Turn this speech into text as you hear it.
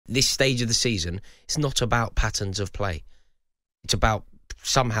this stage of the season, it's not about patterns of play. It's about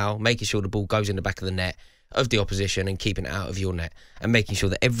somehow making sure the ball goes in the back of the net of the opposition and keeping it out of your net and making sure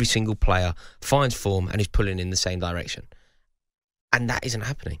that every single player finds form and is pulling in the same direction. And that isn't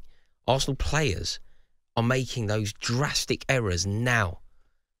happening. Arsenal players are making those drastic errors now.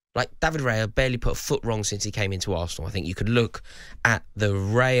 Like, David Raya barely put a foot wrong since he came into Arsenal. I think you could look at the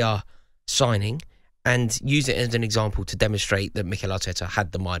Raya signing and use it as an example to demonstrate that Mikel Arteta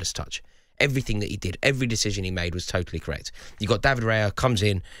had the Midas touch. Everything that he did, every decision he made was totally correct. You got David Raya, comes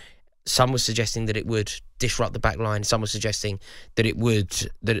in. Some were suggesting that it would disrupt the back line. Some were suggesting that it would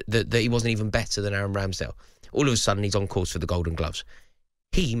that he wasn't even better than Aaron Ramsdale. All of a sudden, he's on course for the Golden Gloves.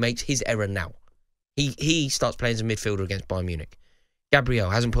 He makes his error now. He starts playing as a midfielder against Bayern Munich. Gabriel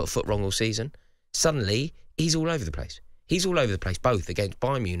hasn't put a foot wrong all season. Suddenly, he's all over the place. He's all over the place, both against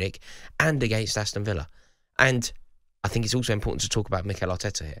Bayern Munich and against Aston Villa. And I think it's also important to talk about Mikel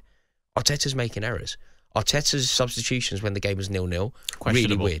Arteta here. Arteta's making errors. Arteta's substitutions when the game was 0-0,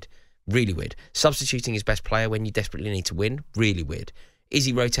 really weird. Really weird. Substituting his best player when you desperately need to win, really weird. Is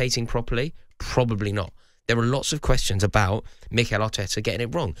he rotating properly? Probably not. There are lots of questions about Mikel Arteta getting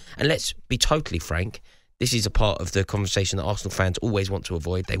it wrong. And let's be totally frank, this is a part of the conversation that Arsenal fans always want to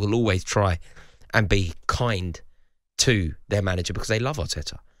avoid. They will always try and be kind to their manager because they love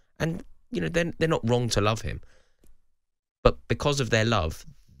Arteta. And, you know, they're not wrong to love him. But because of their love,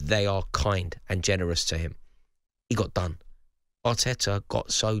 they are kind and generous to him. He got done. Arteta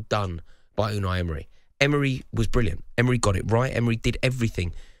got so done by Unai Emery. Emery was brilliant. Emery got it right. Emery did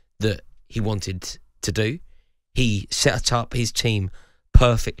everything that he wanted to do. He set up his team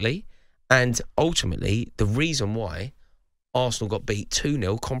perfectly. And ultimately, the reason why Arsenal got beat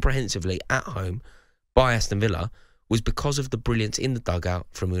 2-0 comprehensively at home by Aston Villa was because of the brilliance in the dugout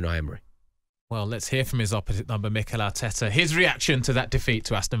from Unai Emery. Well, let's hear from his opposite number, Mikel Arteta. His reaction to that defeat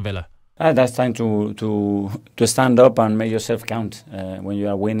to Aston Villa. That's time to stand up and make yourself count. When you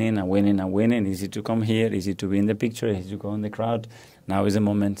are winning and winning and winning, easy to come here, easy to be in the picture, easy to go in the crowd. Now is the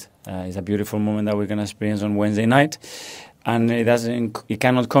moment. It's a beautiful moment that we're going to experience on Wednesday night. And it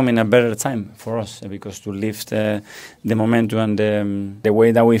cannot come in a better time for us because to lift the momentum and the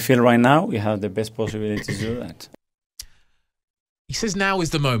way that we feel right now, we have the best possibility to do that. He says now is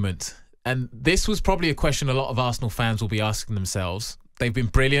the moment. And this was probably a question a lot of Arsenal fans will be asking themselves. They've been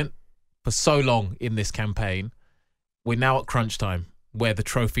brilliant for so long in this campaign. We're now at crunch time, where the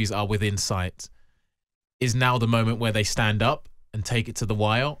trophies are within sight. Is now the moment where they stand up and take it to the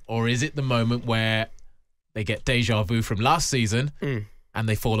wire? Or is it the moment where they get deja vu from last season and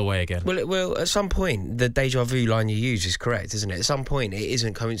they fall away again? Well, at some point, the deja vu line you use is correct, isn't it? At some point, it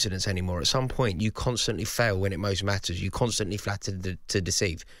isn't coincidence anymore. At some point, you constantly fail when it most matters. You constantly flatter to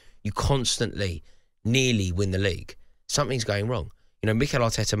deceive. You constantly nearly win the league. Something's going wrong. You know, Mikel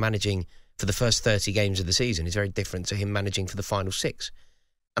Arteta managing for the first 30 games of the season is very different to him managing for the final 6.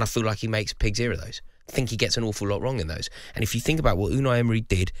 And I feel like he makes a pig's ear of those. I think he gets an awful lot wrong in those. And if you think about what Unai Emery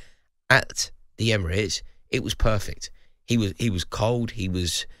did at the Emirates, it was perfect. He was cold. He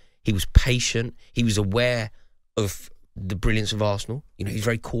was patient. He was aware of the brilliance of Arsenal. You know, he's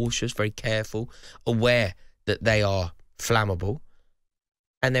very cautious, very careful, aware that they are flammable.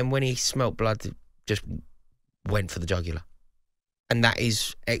 And then when he smelt blood, just went for the jugular. And that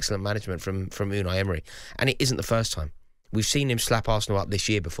is excellent management from Unai Emery. And it isn't the first time. We've seen him slap Arsenal up this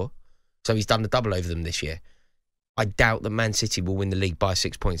year before. So he's done the double over them this year. I doubt that Man City will win the league by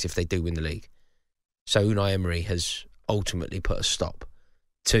 6 points if they do win the league. So Unai Emery has ultimately put a stop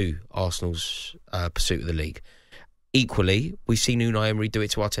to Arsenal's pursuit of the league. Equally, we've seen Unai Emery do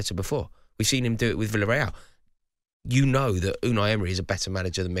it to Arteta before. We've seen him do it with Villarreal. You know that Unai Emery is a better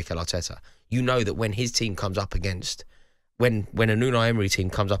manager than Mikel Arteta. You know that when his team comes up against... When an Unai Emery team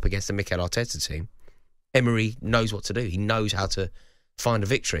comes up against a Mikel Arteta team, Emery knows what to do. He knows how to find a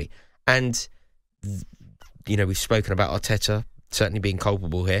victory. And, you know, we've spoken about Arteta certainly being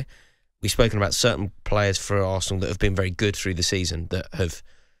culpable here. We've spoken about certain players for Arsenal that have been very good through the season that have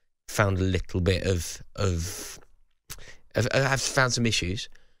found a little bit have found some issues.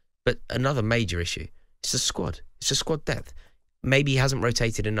 But another major issue, it's the squad. It's the squad depth. Maybe he hasn't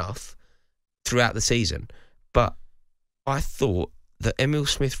rotated enough throughout the season, but I thought that Emile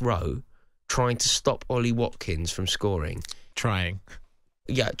Smith-Rowe trying to stop Ollie Watkins from scoring. Trying,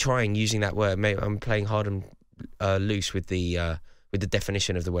 using that word. Maybe I'm playing hard and loose with the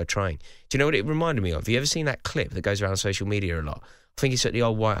definition of the word trying. Do you know what it reminded me of? Have you ever seen that clip that goes around social media a lot? I think it's at the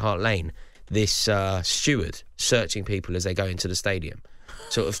old White Hart Lane. This steward searching people as they go into the stadium,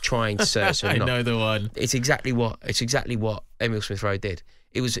 sort of trying to search them. I know the one. It's exactly what Emile Smith-Rowe did.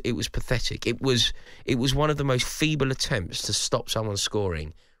 It was pathetic. It was one of the most feeble attempts to stop someone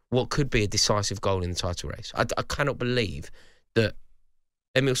scoring what could be a decisive goal in the title race. I cannot believe that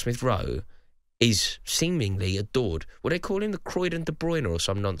Emile Smith-Rowe is seemingly adored. What do they call him? The Croydon De Bruyne or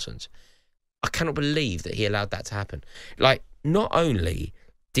some nonsense. I cannot believe that he allowed that to happen. Like, not only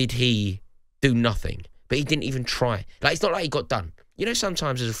did he do nothing, but he didn't even try. Like, it's not like he got done. You know,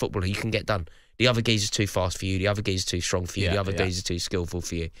 sometimes as a footballer, you can get done. The other geezer's too fast for you. The other geezer's too strong for you. The other geezer's too skillful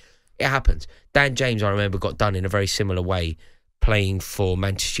for you. It happens. Dan James, I remember, got done in a very similar way playing for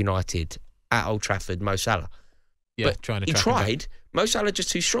Manchester United at Old Trafford, Mo Salah. Yeah, but he tried. Mo Salah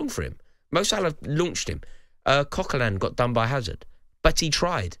just too strong for him. Mo Salah launched him. Coquelin got done by Hazard, but he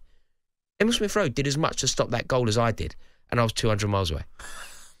tried. Emile Smith-Rowe did as much to stop that goal as I did, and I was 200 miles away.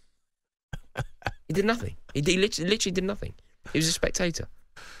 He did nothing. He literally did nothing. He was a spectator.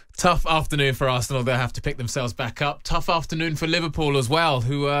 Tough afternoon for Arsenal. They'll have to pick themselves back up. Tough afternoon for Liverpool as well,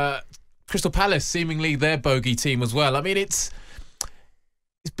 who Crystal Palace, seemingly their bogey team as well. I mean, it's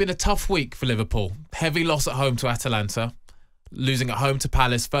been a tough week for Liverpool. Heavy loss at home to Atalanta. Losing at home to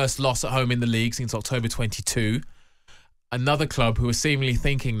Palace. First loss at home in the league since October 22. Another club who are seemingly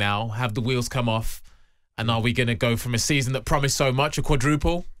thinking now, have the wheels come off? And are we going to go from a season that promised so much, a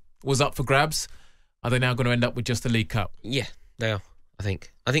quadruple, was up for grabs? Are they now going to end up with just the League Cup? Yeah, they are. I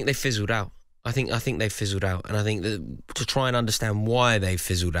think they fizzled out. I think they fizzled out, and I think that to try and understand why they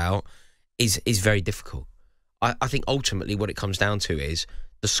fizzled out is very difficult. I think ultimately what it comes down to is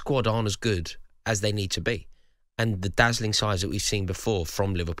the squad aren't as good as they need to be, and the dazzling sides that we've seen before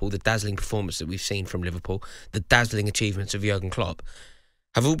from Liverpool, the dazzling performance that we've seen from Liverpool, the dazzling achievements of Jurgen Klopp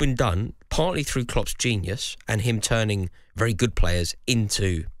have all been done partly through Klopp's genius and him turning very good players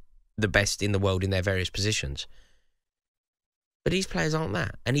into the best in the world in their various positions. But these players aren't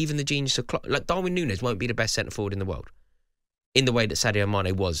that. And even the genius of Klopp, like Darwin Núñez won't be the best centre-forward in the world. In the way that Sadio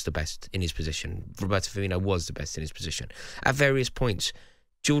Mane was the best in his position. Roberto Firmino was the best in his position. At various points,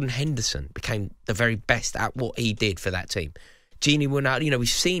 Jordan Henderson became the very best at what he did for that team. Gini Wijnaldum, we've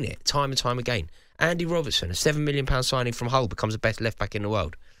seen it time and time again. Andy Robertson, a £7 million signing from Hull, becomes the best left-back in the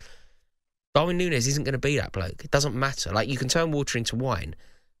world. Darwin Núñez isn't going to be that bloke. It doesn't matter. Like, you can turn water into wine,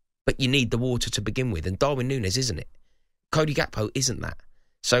 but you need the water to begin with, and Darwin Núñez isn't it. Cody Gakpo isn't that.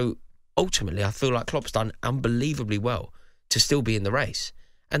 So ultimately, I feel like Klopp's done unbelievably well to still be in the race,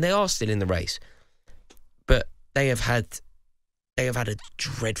 and they are still in the race. But they have had a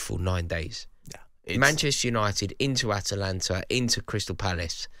dreadful 9 days. Yeah, Manchester United into Atalanta into Crystal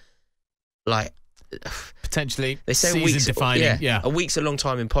Palace, like potentially they say season defining. Yeah, a week's a long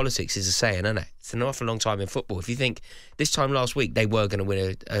time in politics is a saying, isn't it? It's an awful long time in football. If you think this time last week they were going to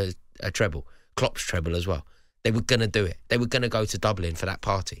win a treble, Klopp's treble as well. They were going to do it. They were going to go to Dublin for that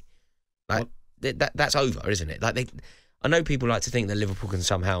party. Like that's over, isn't it? Like I know people like to think that Liverpool can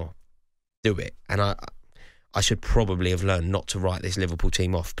somehow do it, and I should probably have learned not to write this Liverpool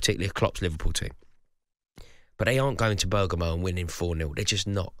team off, particularly Klopp's Liverpool team. But they aren't going to Bergamo and winning 4-0. They're just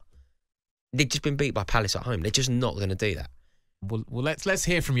not. They've just been beat by Palace at home. They're just not going to do that. Well, let's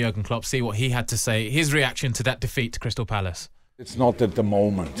hear from Jurgen Klopp, see what he had to say, his reaction to that defeat to Crystal Palace. It's not at the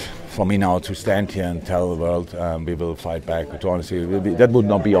moment for me now to stand here and tell the world we will fight back. But honestly, that would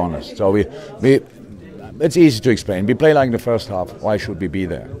not be honest. So it's easy to explain. We play like in the first half. Why should we be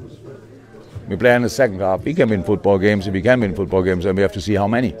there? We play in the second half. We can win football games. If we can win football games, and we have to see how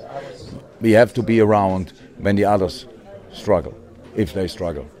many. We have to be around when the others struggle. If they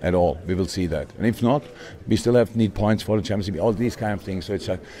struggle at all, we will see that. And if not, we still need points for the Champions League, all these kind of things. So it's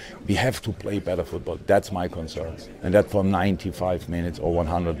like we have to play better football. That's my concern. And that for 95 minutes or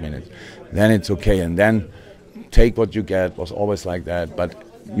 100 minutes. Then it's okay. And then take what you get. It was always like that. But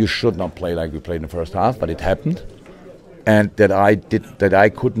you should not play like we played in the first half. But it happened. And that I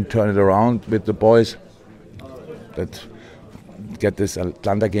couldn't turn it around with the boys. That get this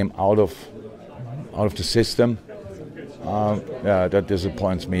Atlanta game out of the system. That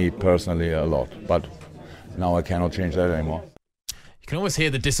disappoints me personally a lot, but now I cannot change that anymore. You can always hear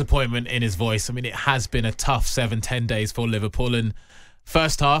the disappointment in his voice. I mean, it has been a tough 7-10 days for Liverpool, and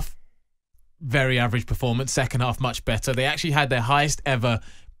first half, very average performance. Second half, much better. They actually had their highest ever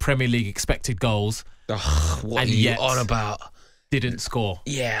Premier League expected goals. What are you on about? Didn't score.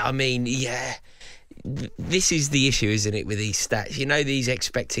 Yeah, I mean, yeah. This is the issue, isn't it, with these stats? You know, these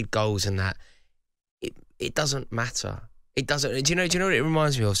expected goals and that. It doesn't matter. It doesn't. Do you know what it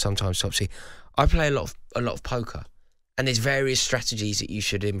reminds me of sometimes, Topsy? I play a lot of poker, and there's various strategies that you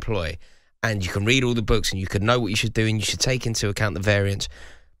should employ, and you can read all the books, and you can know what you should do, and you should take into account the variance.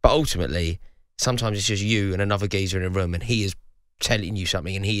 But ultimately, sometimes it's just you and another geezer in a room, and he is telling you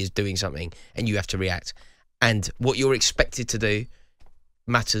something, and he is doing something, and you have to react. And what you're expected to do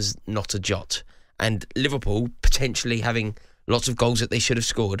matters not a jot. And Liverpool potentially having lots of goals that they should have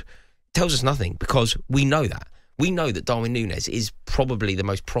scored, tells us nothing, because we know that. We know that Darwin Núñez is probably the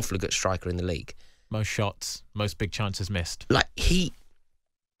most profligate striker in the league. Most shots, most big chances missed. I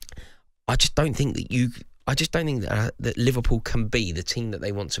just don't think that that Liverpool can be the team that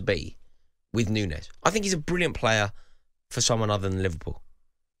they want to be with Núñez. I think he's a brilliant player for someone other than Liverpool.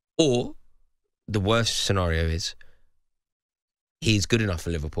 Or the worst scenario is he's good enough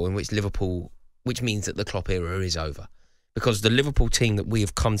for Liverpool, which means that the Klopp era is over. Because the Liverpool team that we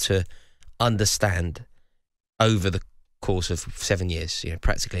have come to understand over the course of 7 years,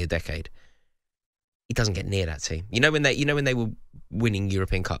 practically a decade, he doesn't get near that team. You know when they were winning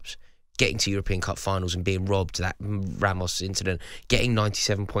European Cups, getting to European Cup finals and being robbed, that Ramos incident, getting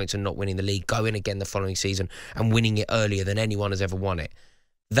 97 points and not winning the league, going again the following season and winning it earlier than anyone has ever won it.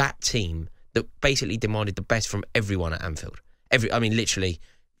 That team that basically demanded the best from everyone at Anfield. Literally,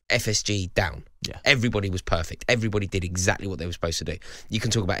 FSG down. Yeah. Everybody was perfect. Everybody did exactly what they were supposed to do. You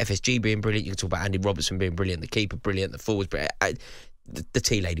can talk about FSG being brilliant. You can talk about Andy Robertson being brilliant. The keeper brilliant. The forwards brilliant. The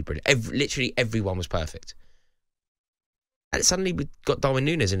tea lady brilliant. Literally everyone was perfect. And suddenly we got Darwin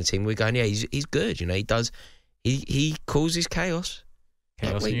Núñez in the team. We're going, yeah, he's good. He causes chaos.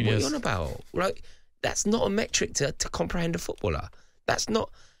 Chaos Wait, Núñez. what are you on about? That's not a metric to comprehend a footballer. That's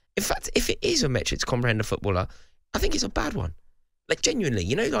not. In fact, if it is a metric to comprehend a footballer, I think it's a bad one. Genuinely,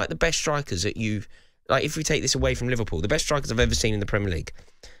 the best strikers that you've... if we take this away from Liverpool, the best strikers I've ever seen in the Premier League,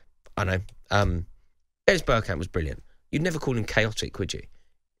 I know, Dennis Bergkamp was brilliant. You'd never call him chaotic, would you?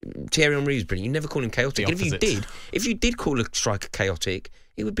 Thierry Henry was brilliant. You'd never call him chaotic. And if you did call a striker chaotic,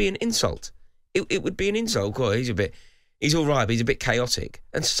 it would be an insult. It would be an insult. God, he's all right, but he's a bit chaotic.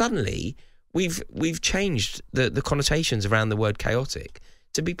 And suddenly, we've changed the connotations around the word chaotic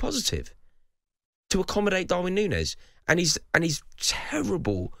to be positive, to accommodate Darwin Núñez and his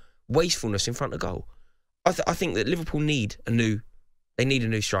terrible wastefulness in front of goal. I think that Liverpool need a new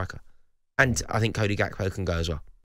striker, and I think Cody Gakpo can go as well.